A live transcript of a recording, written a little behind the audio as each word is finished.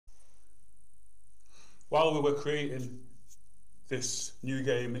While we were creating this new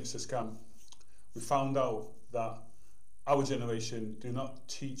game, It's a Scam, we found out that our generation do not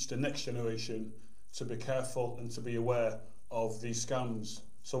teach the next generation to be careful and to be aware of these scams.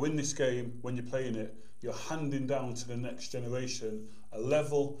 So in this game, when you're playing it, you're handing down to the next generation a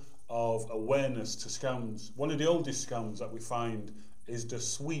level of awareness to scams. One of the oldest scams that we find is the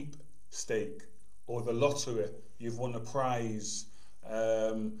sweepstake or the lottery. You've won a prize,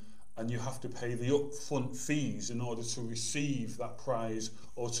 and you have to pay the upfront fees in order to receive that prize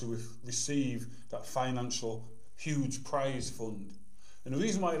or to receive that financial huge prize fund. And the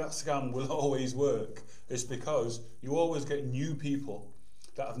reason why that scam will always work is because you always get new people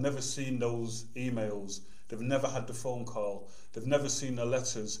that have never seen those emails, they've never had the phone call, they've never seen the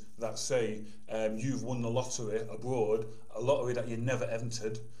letters that say you've won the lottery abroad, a lottery that you never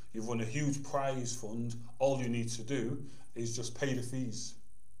entered, you've won a huge prize fund, all you need to do is just pay the fees.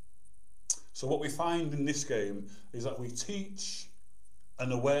 So what we find in this game is that we teach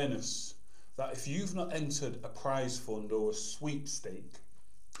an awareness that if you've not entered a prize fund or a sweepstake,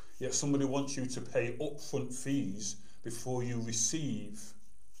 yet somebody wants you to pay upfront fees before you receive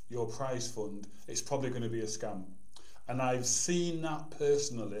your prize fund, it's probably going to be a scam. And I've seen that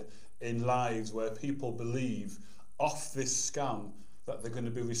personally in lives where people believe off this scam that they're going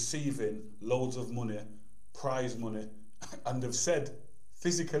to be receiving loads of money, prize money, and they've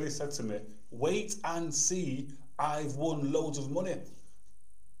physically said to me, wait and see, I've won loads of money.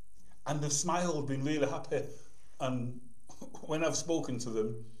 And they've smiled, been really happy. And when I've spoken to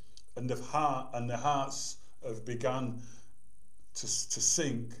them and their hearts have begun to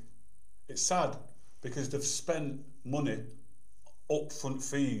sink, it's sad because they've spent money, upfront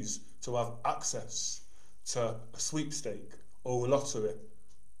fees, to have access to a sweepstake or a lottery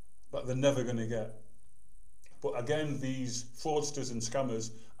that they're never going to get. But again, these fraudsters and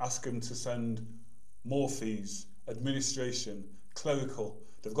scammers ask them to send more fees, administration, clerical.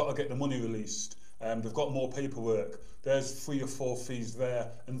 They've got to get the money released. They've got more paperwork. There's 3 or 4 fees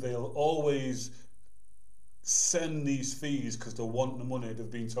there, and they'll always send these fees because they want the money, they've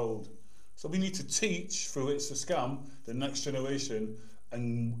been told. So we need to teach through It's a Scam the next generation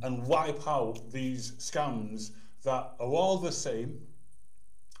and wipe out these scams that are all the same,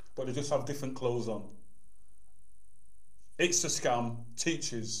 but they just have different clothes on. It's a Scam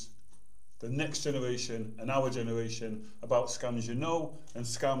teaches the next generation and our generation about scams you know and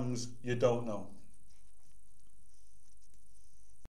scams you don't know.